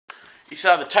You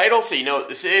saw the title, so you know what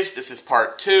this is. This is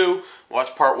part 2.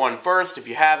 Watch part 1 first if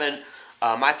you haven't.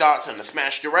 My thoughts on the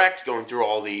Smash Direct, going through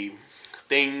all the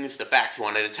things, the facts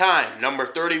one at a time. Number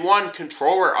 31,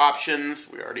 controller options.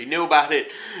 We already knew about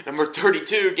it. Number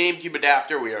 32, GameCube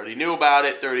adapter. We already knew about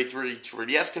it. 33,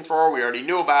 3DS controller. We already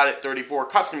knew about it. 34,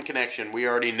 custom connection. We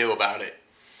already knew about it.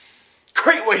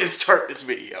 Great way to start this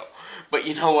video. But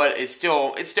you know what? It's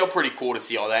still pretty cool to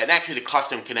see all that. And actually, the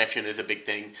custom connection is a big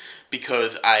thing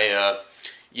because I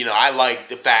like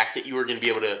the fact that you were going to be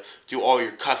able to do all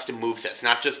your custom movesets,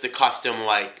 not just the custom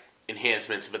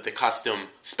enhancements, but the custom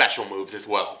special moves as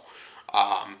well.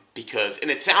 And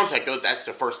it sounds like that's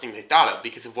the first thing they thought of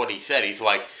because of what he said. He's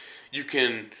like, you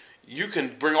can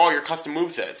bring all your custom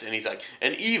movesets, and he's like,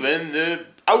 and even the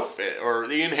outfit or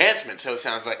the enhancement. So it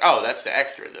sounds like, oh, that's the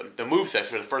extra. The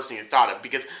movesets were the first thing you thought of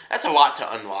because that's a lot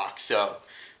to unlock. So,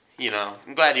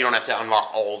 I'm glad you don't have to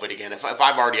unlock all of it again. If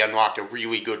I've already unlocked a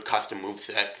really good custom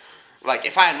moveset, like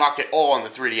if I unlocked it all on the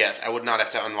 3DS, I would not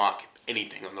have to unlock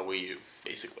anything on the Wii U,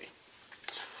 basically.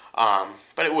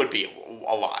 But it would be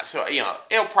a lot. So,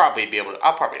 I'll probably be able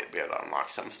to unlock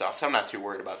some stuff. So I'm not too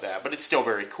worried about that. But it's still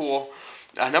very cool.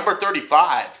 Number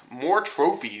 35, more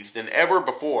trophies than ever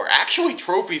before. Actually,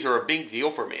 trophies are a big deal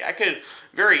for me. I could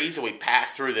very easily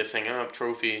pass through this thing,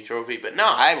 trophy. But no,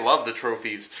 I love the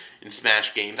trophies in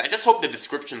Smash games. I just hope the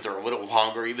descriptions are a little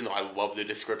longer, even though I love the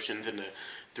descriptions in the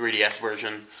 3DS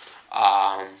version.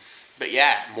 But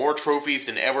yeah, more trophies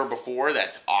than ever before.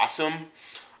 That's awesome.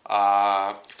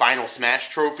 Final Smash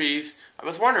trophies. I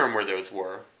was wondering where those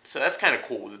were. So that's kind of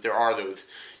cool that there are those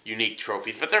unique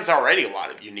trophies. But there's already a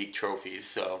lot of unique trophies,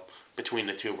 so between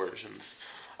the two versions.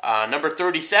 Number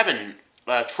 37,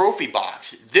 Trophy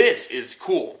Box. This is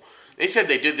cool. They said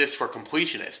they did this for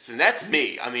completionists, and that's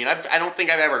me. I mean, I don't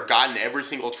think I've ever gotten every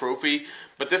single trophy,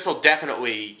 but this will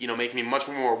definitely, make me much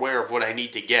more aware of what I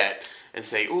need to get and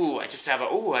say,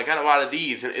 I got a lot of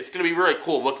these. And it's going to be really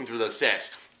cool looking through those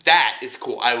sets. That is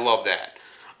cool. I love that.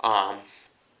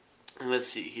 Let's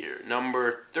see here.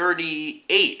 Number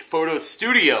 38, Photo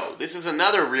Studio. This is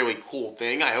another really cool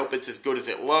thing. I hope it's as good as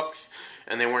it looks,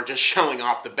 and they weren't just showing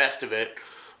off the best of it.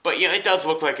 But, it does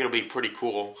look like it'll be pretty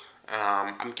cool.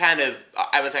 I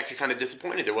was actually kind of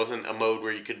disappointed there wasn't a mode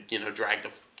where you could, drag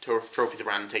the trophies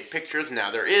around and take pictures.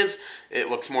 Now there is. It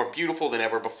looks more beautiful than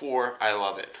ever before. I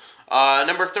love it.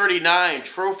 Number 39,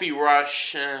 Trophy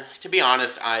Rush. To be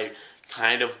honest, I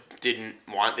kind of didn't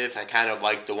want this. I kind of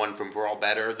liked the one from Brawl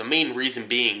better. The main reason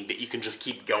being that you can just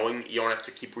keep going. You don't have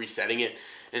to keep resetting it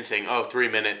and saying, 3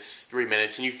 minutes.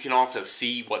 And you can also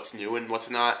see what's new and what's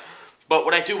not. But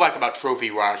what I do like about Trophy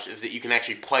Rush is that you can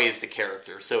actually play as the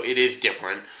character. So it is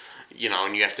different,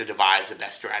 and you have to devise the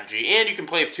best strategy. And you can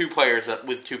play as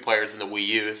with two players in the Wii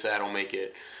U, so that'll make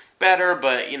it better.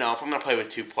 But, if I'm going to play with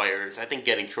 2 players, I think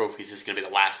getting trophies is going to be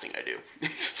the last thing I do.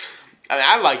 I mean,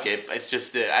 I like it. It's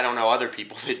just that I don't know other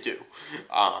people that do.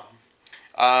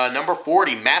 Number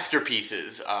 40,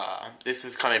 Masterpieces. This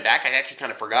is coming back. I actually kind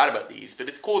of forgot about these, but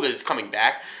it's cool that it's coming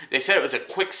back. They said it was a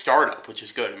quick startup, which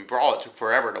is good. In Brawl, it took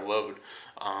forever to load,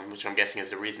 which I'm guessing is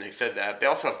the reason they said that. They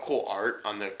also have cool art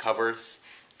on the covers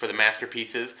for the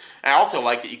Masterpieces. And I also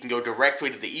like that you can go directly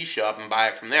to the eShop and buy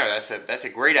it from there. That's a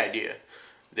great idea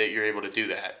that you're able to do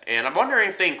that. And I'm wondering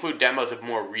if they include demos of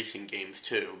more recent games,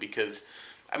 too, because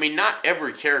not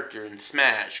every character in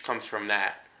Smash comes from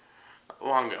that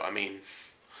long ago. I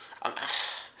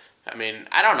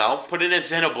don't know. Put in a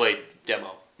Xenoblade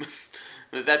demo.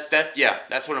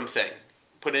 That's what I'm saying.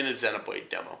 Put in a Xenoblade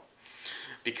demo.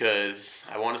 Because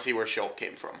I want to see where Shulk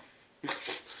came from.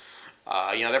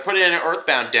 They're putting in an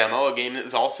Earthbound demo, a game that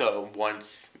was also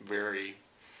once very,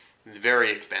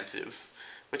 very expensive.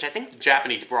 Which I think the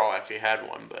Japanese Brawl actually had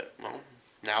one, but,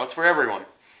 now it's for everyone.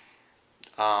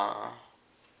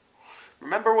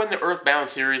 Remember when the Earthbound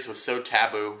series was so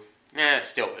taboo? It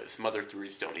still is. Mother 3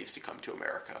 still needs to come to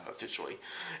America, officially.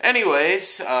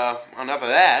 Anyways, enough of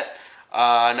that.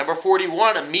 Number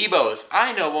 41, Amiibos.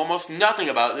 I know almost nothing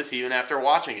about this even after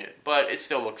watching it, but it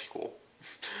still looks cool.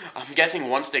 I'm guessing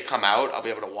once they come out, I'll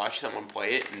be able to watch someone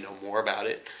play it and know more about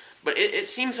it. But it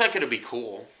seems like it'll be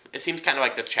cool. It seems kind of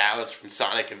like the Chalice from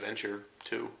Sonic Adventure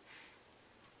 2.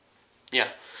 Yeah.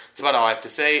 That's about all I have to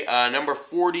say. Number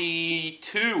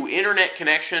 42, Internet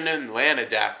Connection and LAN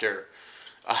Adapter.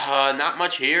 Not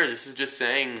much here. This is just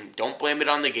saying, don't blame it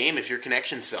on the game if your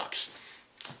connection sucks.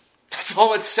 That's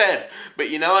all it said. But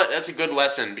you know what? That's a good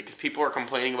lesson, because people are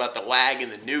complaining about the lag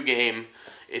in the new game.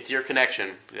 It's your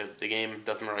connection. The game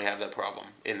doesn't really have that problem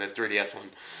in the 3DS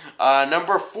one.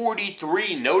 Number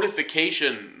 43,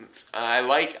 Notifications.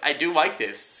 I do like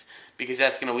this, because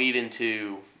that's going to lead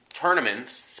into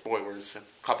tournaments. Spoilers, a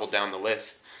couple down the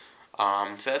list.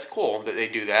 So that's cool that they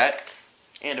do that.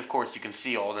 And of course you can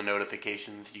see all the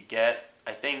notifications you get,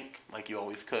 I think, like you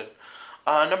always could.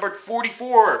 Number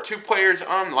 44, 2 players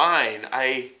online.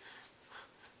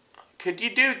 Could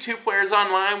you do 2 players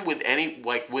online with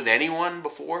anyone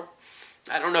before?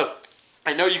 I don't know.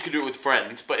 I know you could do it with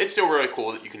friends, but it's still really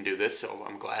cool that you can do this, so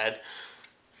I'm glad.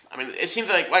 I mean, it seems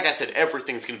like I said,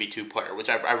 everything's going to be 2-player, which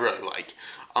I really like.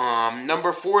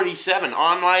 Number 47,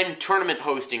 online tournament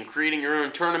hosting, creating your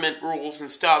own tournament rules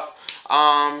and stuff.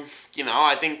 You know,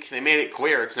 I think they made it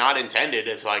clear it's not intended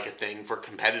as like a thing for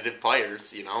competitive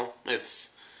players, you know. It's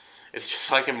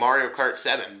just like in Mario Kart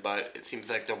 7, but it seems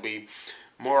like there'll be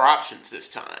more options this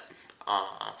time.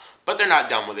 But they're not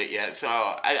done with it yet, so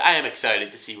I am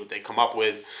excited to see what they come up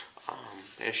with.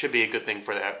 It should be a good thing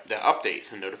for the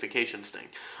updates and notifications thing.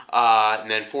 And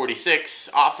then 46,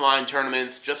 offline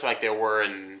tournaments, just like there were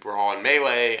in Brawl and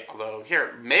Melee. Although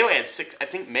here, Melee had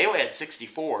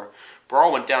 64.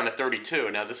 Brawl went down to 32.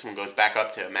 Now this one goes back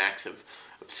up to a max of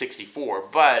 64.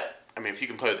 But, I mean, if you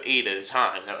can play with 8 at a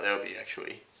time, that would be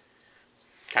actually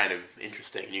kind of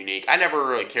interesting and unique. I never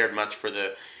really cared much for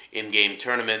the in-game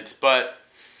tournaments, but,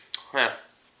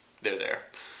 they're there.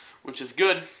 Which is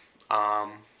good.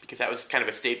 Because that was kind of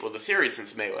a staple of the series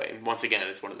since Melee, and once again,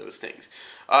 it's one of those things.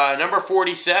 Number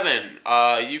 47,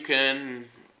 you can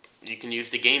use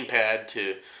the gamepad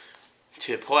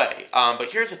to play. But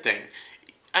here's the thing.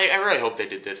 I really hope they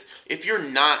did this. If you're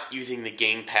not using the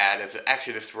gamepad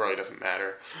actually this really doesn't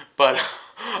matter, but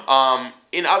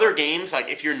in other games, like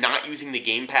if you're not using the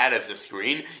gamepad as the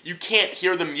screen, you can't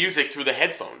hear the music through the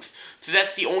headphones. So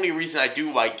that's the only reason I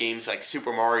do like games like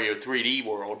Super Mario 3D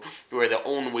World, where the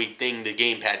only thing the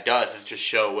gamepad does is just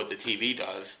show what the TV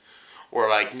does. Or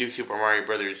like New Super Mario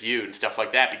Bros. U and stuff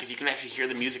like that, because you can actually hear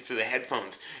the music through the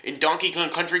headphones. In Donkey Kong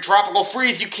Country Tropical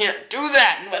Freeze, you can't do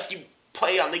that unless you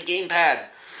play on the gamepad.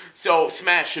 So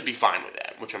Smash should be fine with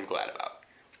that, which I'm glad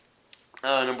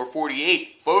about. Number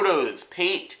 48, photos,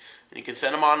 paint, and you can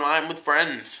send them online with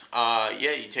friends.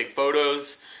 Yeah, you take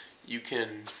photos, you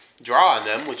can draw on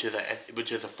them, which is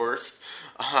a first.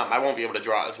 I won't be able to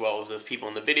draw as well as those people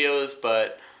in the videos,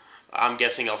 but I'm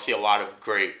guessing I'll see a lot of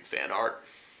great fan art,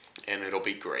 and it'll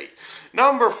be great.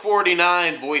 Number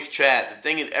 49, voice chat. The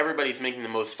thing is everybody's making the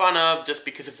most fun of just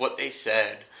because of what they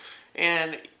said.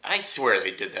 And I swear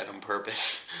they did that on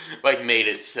purpose. Like, made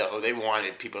it so they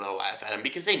wanted people to laugh at them,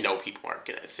 because they know people aren't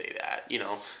going to say that. You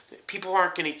know, people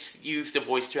aren't going to use the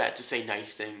voice chat to say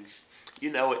nice things.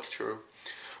 You know it's true.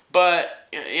 But,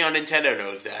 you know, Nintendo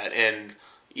knows that, and,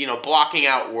 you know, blocking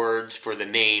out words for the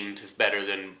names is better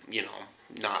than, you know,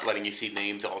 not letting you see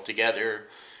names altogether.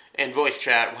 And voice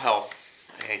chat, well,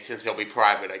 hey, since it'll be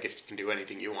private, I guess you can do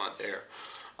anything you want there.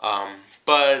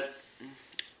 But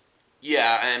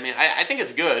yeah, I mean, I think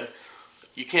it's good.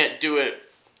 You can't do it.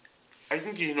 I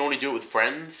think you can only do it with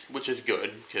friends, which is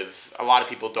good, because a lot of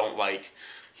people don't like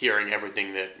hearing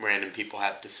everything that random people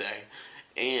have to say.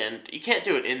 And you can't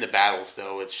do it in the battles,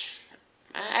 though, which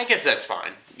I guess that's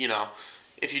fine. You know,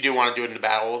 if you do want to do it in the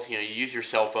battles, you know, you use your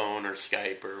cell phone or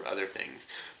Skype or other things.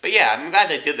 But yeah, I'm glad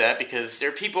they did that, because there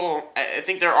are people, I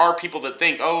think there are people that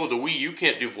think, oh, the Wii U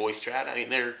can't do voice chat. I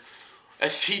mean,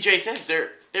 as CJ says,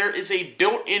 there is a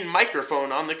built-in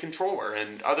microphone on the controller,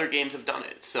 and other games have done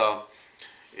it, so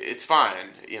it's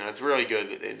fine. You know, it's really good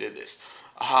that they did this.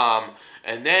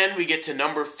 And then we get to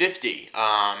number 50.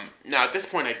 Now, at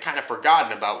this point, I'd kind of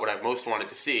forgotten about what I most wanted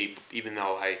to see, even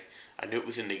though I knew it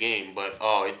was in the game, but,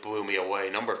 oh, it blew me away.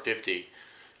 Number 50,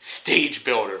 Stage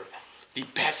Builder. The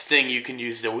best thing you can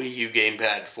use the Wii U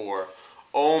gamepad for.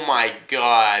 Oh my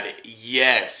god,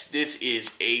 yes, this is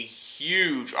a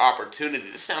huge opportunity.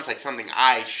 This sounds like something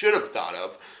I should have thought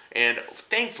of, and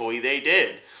thankfully they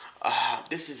did.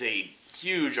 This is a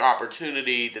huge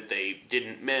opportunity that they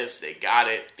didn't miss. They got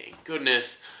it, thank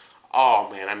goodness. Oh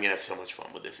man, I'm going to have so much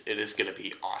fun with this. It is going to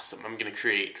be awesome. I'm going to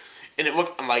create, and it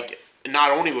looked like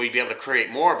not only will you be able to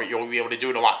create more, but you'll be able to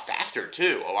do it a lot faster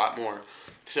too, a lot more.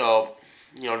 So,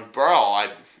 you know, in Brawl,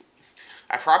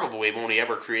 I probably have only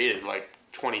ever created like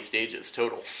 20 stages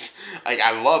total. Like,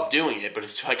 I love doing it, but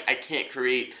it's like I can't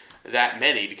create that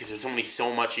many because there's only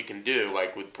so much you can do.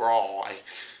 Like with Brawl, I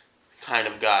kind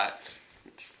of got,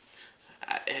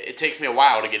 it takes me a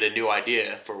while to get a new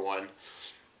idea for one.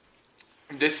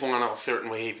 This one I'll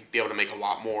certainly be able to make a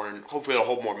lot more, and hopefully it'll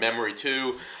hold more memory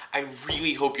too. I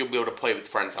really hope you'll be able to play with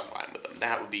friends online with them.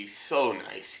 That would be so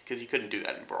nice, because you couldn't do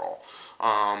that in Brawl.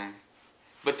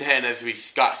 But then, as we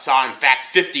saw in Fact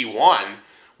 51,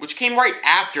 which came right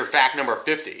after Fact number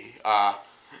 50,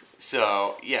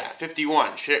 so yeah,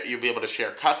 51, you'll be able to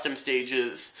share custom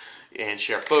stages and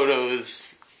share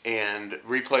photos and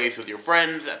replays with your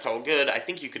friends. That's all good. I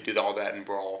think you could do all that in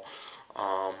Brawl.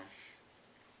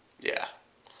 Yeah.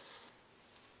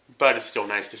 But it's still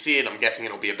nice to see it. I'm guessing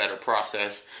it'll be a better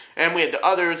process. And we had the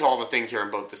others, all the things are in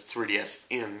both the 3DS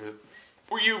and the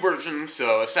Wii U version.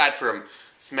 So aside from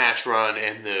Smash Run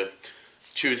and the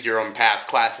Choose Your Own Path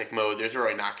Classic mode, there's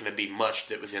really not going to be much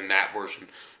that was in that version.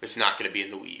 It's not going to be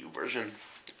in the Wii U version.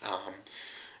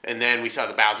 And then we saw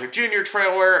the Bowser Jr.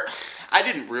 trailer. I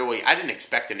didn't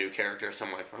expect a new character, so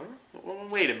I'm like, huh? Well,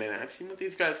 wait a minute, I've seen what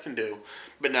these guys can do.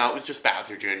 But no, it was just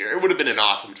Bowser Jr. It would have been an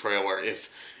awesome trailer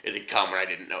if it had come when I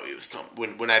didn't know he was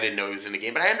when I didn't know he was in the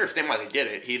game. But I understand why they did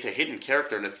it. He's a hidden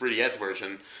character in the 3DS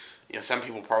version. You know, some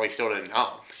people probably still didn't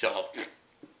know. So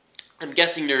I'm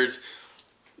guessing there's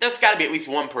got to be at least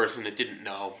one person that didn't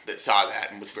know that saw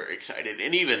that and was very excited.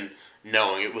 And even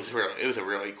knowing it was a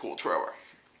really cool trailer.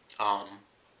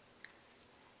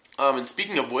 And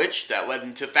speaking of which, that led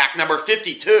into fact number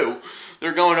 52.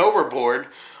 They're going overboard.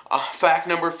 Fact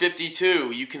number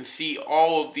 52. You can see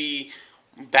all of the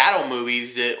battle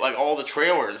movies that, like all the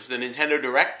trailers, the Nintendo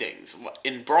Direct things.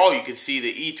 In Brawl, you could see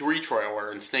the E3 trailer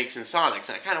and Snakes and Sonics.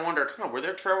 And I kind of wondered, were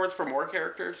there trailers for more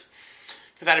characters?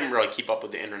 Because I didn't really keep up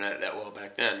with the internet that well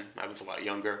back then. I was a lot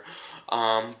younger.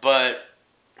 But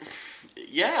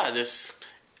yeah, this.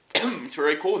 It's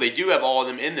very cool. They do have all of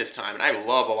them in this time, and I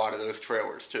love a lot of those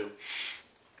trailers too.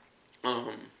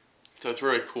 So it's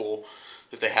really cool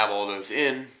that they have all those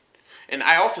in. And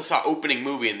I also saw opening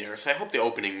movie in there, so I hope the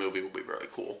opening movie will be really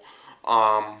cool.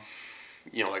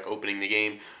 You know, like opening the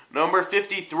game. Number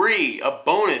 53, a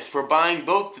bonus for buying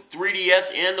both the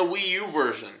 3DS and the Wii U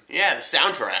version. Yeah, the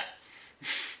soundtrack.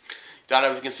 Thought I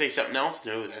was going to say something else?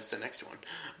 No, that's the next one.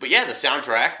 But yeah, the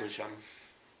soundtrack, which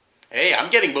I'm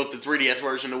getting both the 3DS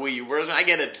version and the Wii U version. I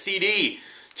get a CD,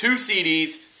 2 CDs,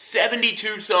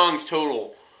 72 songs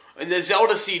total. And the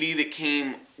Zelda CD that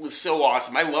came was so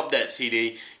awesome. I love that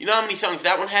CD. You know how many songs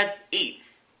that one had? 8.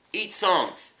 8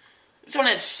 songs. This one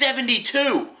had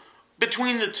 72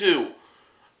 between the two.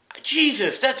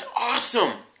 Jesus, that's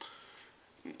awesome.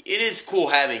 It is cool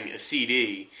having a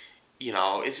CD. You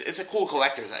know, it's a cool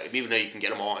collector's item, even though you can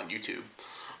get them all on YouTube.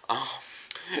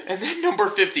 And then number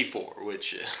 54,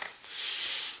 which...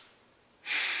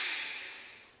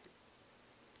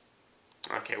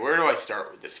 Okay, where do I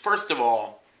start with this? First of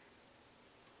all,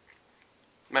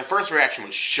 my first reaction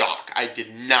was shock. I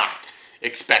did not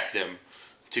expect them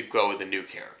to go with a new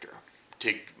character,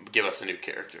 to give us a new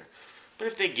character. But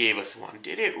if they gave us one,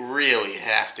 did it really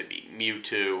have to be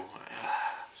Mewtwo?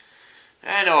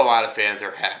 I know a lot of fans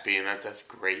are happy, and that's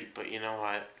great, but you know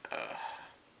what?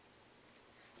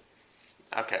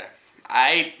 Okay,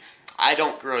 I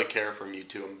don't really care for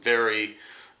Mewtwo. I'm very,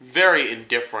 very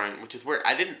indifferent, which is weird.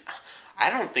 I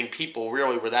don't think people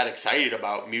really were that excited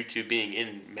about Mewtwo being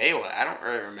in Melee. I don't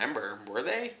really remember. Were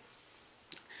they?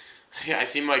 Yeah, it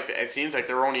seems like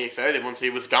they were only excited once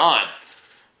he was gone.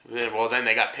 Well, then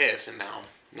they got pissed, and now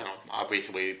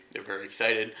obviously they're very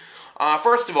excited.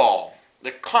 First of all, the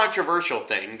controversial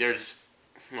thing. There's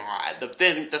the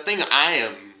thing I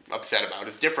am upset about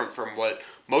is different from what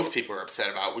most people are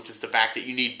upset about, which is the fact that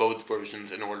you need both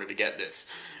versions in order to get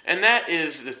this. And that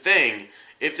is the thing.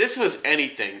 If this was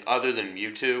anything other than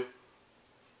Mewtwo,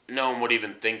 no one would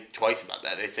even think twice about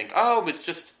that. They think, oh, it's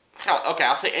just... Hell, okay,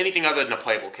 I'll say anything other than a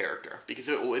playable character. Because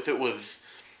if it was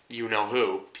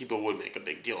you-know-who, people would make a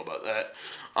big deal about that.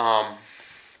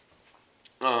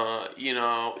 You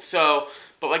know, so...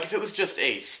 But, like, if it was just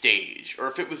a stage, or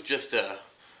if it was just a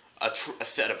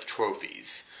set of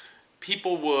trophies,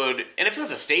 people would... And if it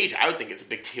was a stage, I would think it's a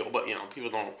big deal, but, you know,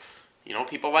 people don't... You know,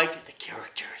 people like the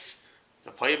characters. The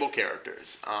playable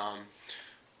characters,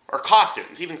 or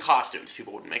costumes, even costumes,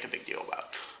 people wouldn't make a big deal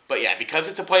about. But yeah, because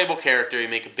it's a playable character, you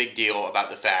make a big deal about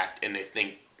the fact, and they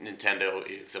think Nintendo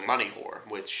is a money whore,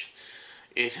 which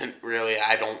isn't really.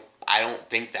 I don't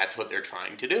think that's what they're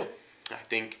trying to do. I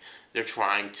think they're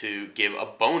trying to give a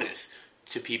bonus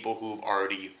to people who've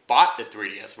already bought the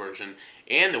 3DS version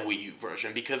and the Wii U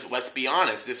version. Because let's be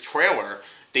honest, this trailer,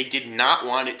 they did not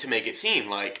want it to make it seem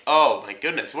like, oh my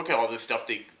goodness, look at all this stuff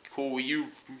the cool Wii U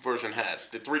version has.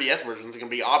 The 3DS version is going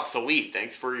to be obsolete.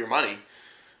 Thanks for your money.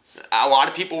 A lot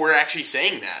of people were actually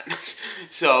saying that.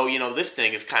 So, you know, this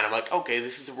thing is kind of like, okay,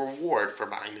 this is a reward for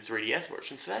buying the 3DS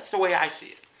version. So that's the way I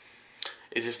see it.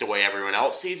 Is this the way everyone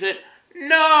else sees it?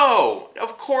 No!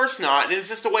 Of course not. And is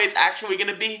this the way it's actually going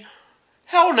to be?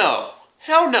 Hell no.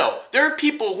 Hell no. There are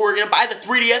people who are going to buy the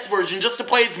 3DS version just to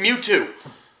play as Mewtwo.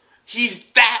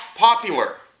 He's that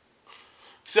popular.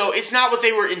 So it's not what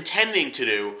they were intending to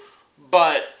do,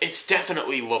 but it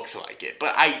definitely looks like it.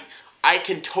 But I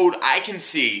can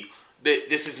see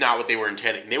this is not what they were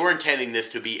intending. They were intending this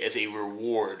to be as a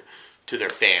reward to their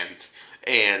fans,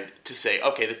 and to say,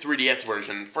 okay, the 3DS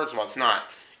version, first of all, it's not.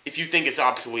 If you think it's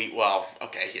obsolete, well,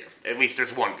 okay, here. At least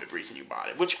there's one good reason you bought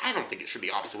it, which I don't think it should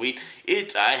be obsolete.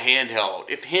 It's a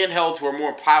handheld. If handhelds were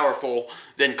more powerful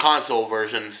than console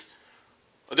versions,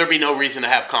 there'd be no reason to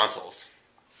have consoles.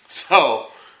 So,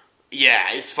 yeah,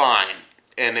 it's fine.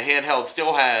 And the handheld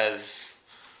still has...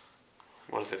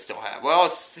 What does it still have? Well,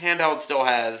 handheld still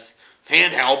has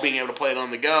handheld, being able to play it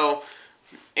on the go,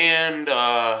 and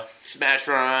Smash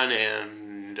Run,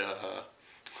 and...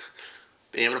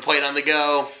 being able to play it on the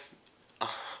go,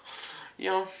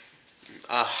 yeah,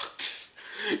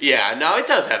 no, it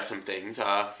does have some things.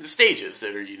 The stages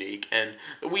that are unique, and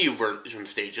the Wii U version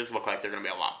stages look like they're going to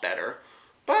be a lot better,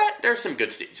 but there's some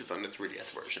good stages on the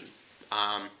 3DS version.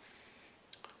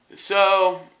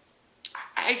 So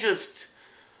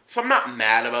I'm not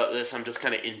mad about this, I'm just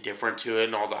kind of indifferent to it,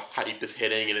 and all the hype is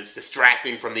hitting, and it's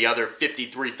distracting from the other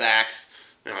 53 facts.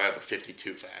 No, I have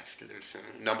 52 facts, because there's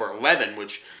number 11,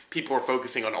 which people are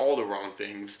focusing on all the wrong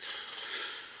things.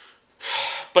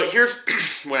 But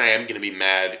here's when I am going to be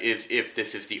mad, is if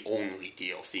this is the only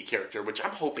DLC character, which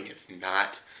I'm hoping it's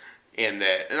not. And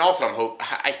also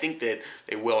I think that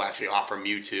they will actually offer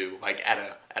Mewtwo, like,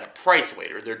 at a price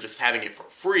later. They're just having it for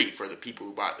free for the people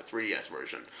who bought the 3DS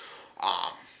version.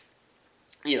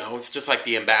 It's just like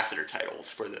the ambassador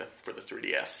titles for the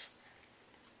 3DS.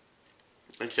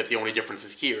 Except the only difference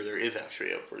is here, there is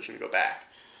actually a version to go back.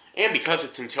 And because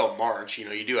it's until March,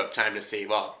 you do have time to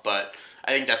save up. But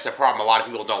I think that's the problem. A lot of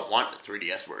people don't want the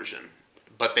 3DS version.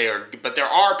 But there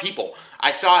are people.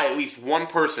 I saw at least one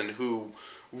person who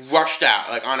rushed out,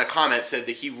 like on a comment said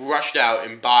that he rushed out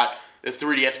and bought the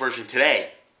 3DS version today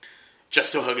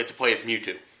just so he'll get to play as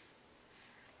Mewtwo.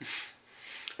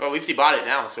 Well, at least he bought it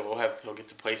now, so he'll get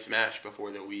to play Smash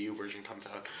before the Wii U version comes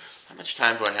out. How much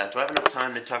time do I have? Do I have enough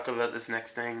time to talk about this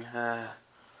next thing? The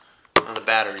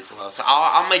battery's low, so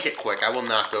I'll make it quick. I will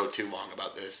not go too long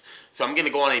about this. So I'm going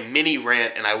to go on a mini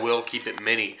rant, and I will keep it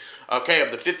mini. Okay, of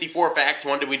the 54 facts,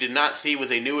 one that we did not see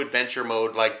was a new adventure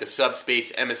mode like the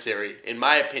Subspace Emissary. In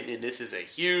my opinion, this is a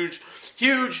huge,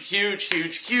 huge, huge,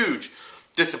 huge, huge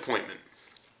disappointment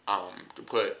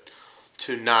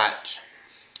to not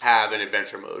have an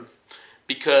adventure mode,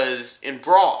 because in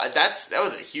Brawl, that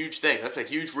was a huge thing. That's a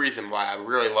huge reason why I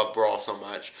really love Brawl so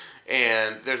much,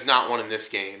 and there's not one in this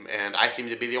game, and I seem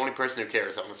to be the only person who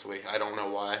cares, honestly. I don't know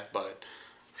why, but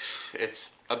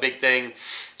it's a big thing.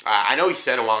 I know he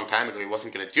said a long time ago he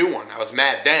wasn't going to do one. I was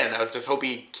mad then. I was just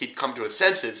hoping he'd come to his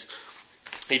senses.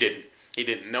 He didn't. He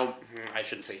didn't. No, I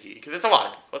shouldn't say he, because it's a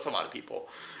lot of people.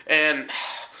 And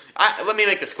let me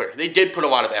make this clear. They did put a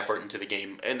lot of effort into the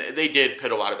game, and they did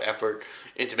put a lot of effort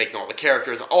into making all the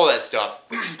characters, all that stuff.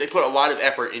 They put a lot of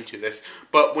effort into this,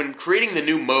 but when creating the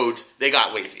new modes, they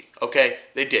got lazy, okay?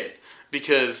 They did,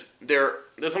 because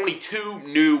there's only 2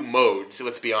 new modes,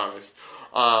 let's be honest,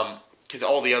 because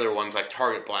all the other ones, like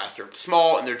Target Blast, are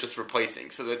small, and they're just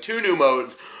replacing. So the 2 new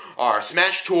modes are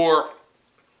Smash Tour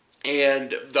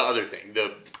and the other thing,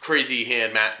 the crazy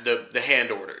the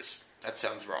hand orders. That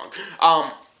sounds wrong.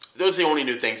 Those are the only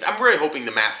new things. I'm really hoping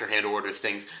the Master Hand Orders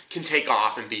things can take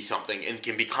off and be something and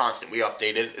can be constantly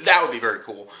updated. That would be very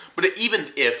cool. But even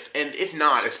if, and if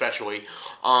not especially,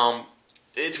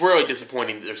 it's really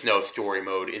disappointing that there's no story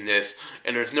mode in this,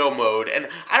 and there's no mode, and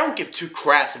I don't give 2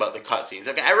 craps about the cutscenes.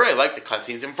 Okay, I really like the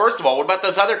cutscenes, and first of all, what about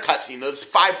those other cutscenes, those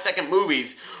 5-second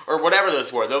movies, or whatever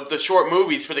those were, the short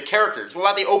movies for the characters? What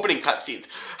about the opening cutscenes?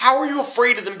 How are you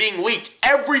afraid of them being leaked?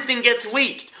 Everything gets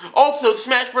leaked. Also,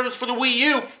 Smash Bros. For the Wii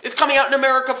U is coming out in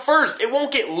America first. It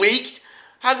won't get leaked.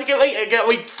 How does it get leaked? It got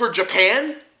leaked for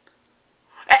Japan?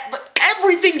 But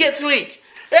everything gets leaked.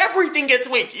 Everything gets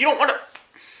leaked. You don't want to...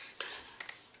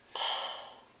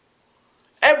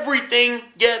 Everything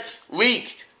gets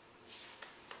leaked.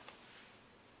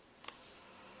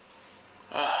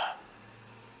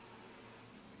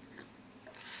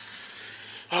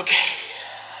 Okay.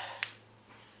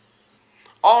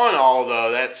 All in all,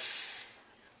 though,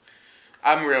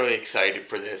 I'm really excited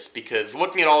for this, because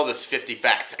looking at all this 50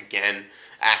 facts again,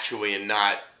 actually, and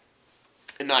not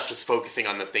just focusing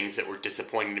on the things that were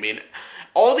disappointing to me. And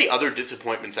all the other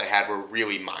disappointments I had were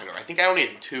really minor. I think I only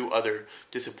had 2 other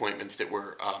disappointments that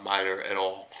were minor at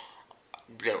all.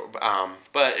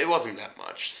 But it wasn't that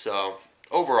much. So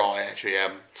overall, I actually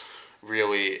am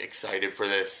really excited for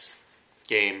this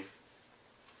game.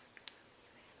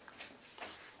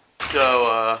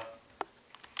 So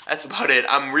that's about it.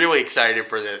 I'm really excited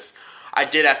for this. I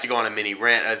did have to go on a mini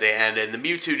rant at the end, and the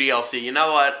Mewtwo DLC, you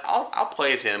know what, I'll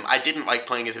play as him. I didn't like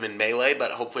playing as him in Melee,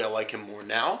 but hopefully I'll like him more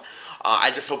now.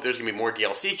 I just hope there's going to be more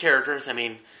DLC characters. I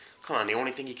mean, come on, the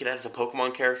only thing you could add is a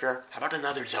Pokemon character? How about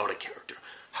another Zelda character?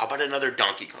 How about another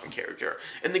Donkey Kong character?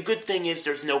 And the good thing is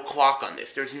there's no clock on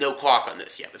this. There's no clock on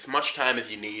this. You have as much time as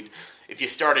you need. If you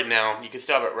started now, you can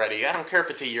still have it ready. I don't care if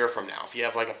it's a year from now. If you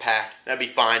have like a pack, that'd be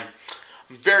fine.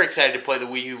 I'm very excited to play the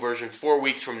Wii U version 4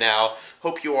 weeks from now.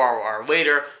 Hope you all are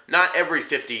later. Not every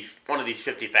one of these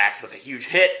 50 facts was a huge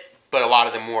hit, but a lot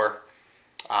of them were.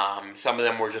 Some of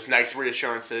them were just nice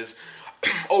reassurances.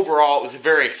 Overall, it was a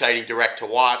very exciting direct to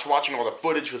watch. Watching all the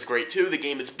footage was great too. The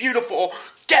game is beautiful.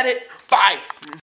 Get it. Bye.